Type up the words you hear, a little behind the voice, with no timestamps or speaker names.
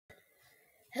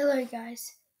Hello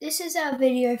guys, this is our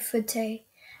video for today.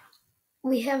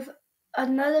 We have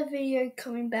another video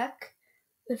coming back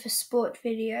with a sport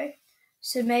video,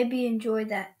 so maybe enjoy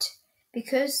that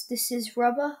because this is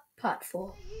Rubber Part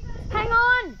 4. Hang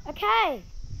on, okay.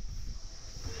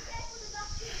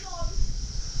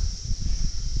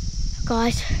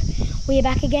 Guys, we are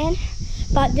back again,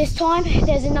 but this time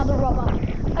there's another robber.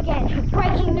 Again,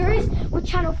 breaking news with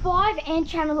Channel 5 and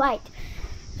Channel 8.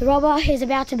 The robber is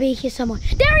about to be here somewhere.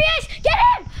 There he is! Get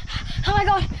him! Oh my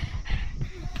god.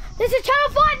 This is Channel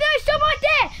 5 news, stop right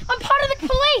there! I'm part of the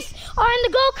police! I'm the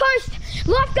Gold Coast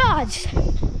lifeguards!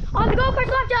 I'm the Gold Coast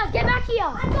lifeguards, get back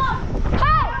here!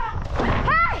 Hey!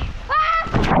 Hey! Ah!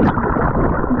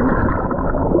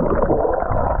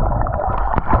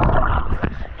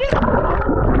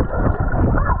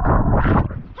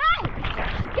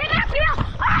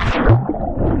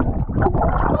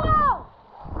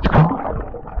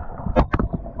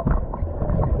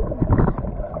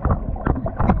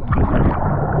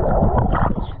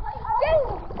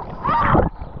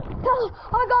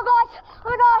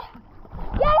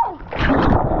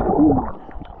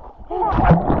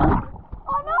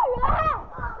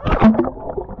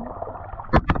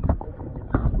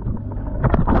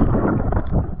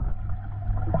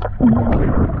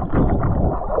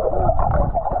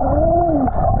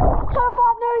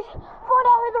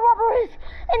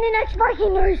 In the next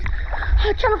breaking news,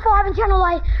 Channel 5 and Channel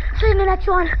 8. See you in the next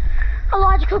one.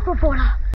 Elijah Cook reporter.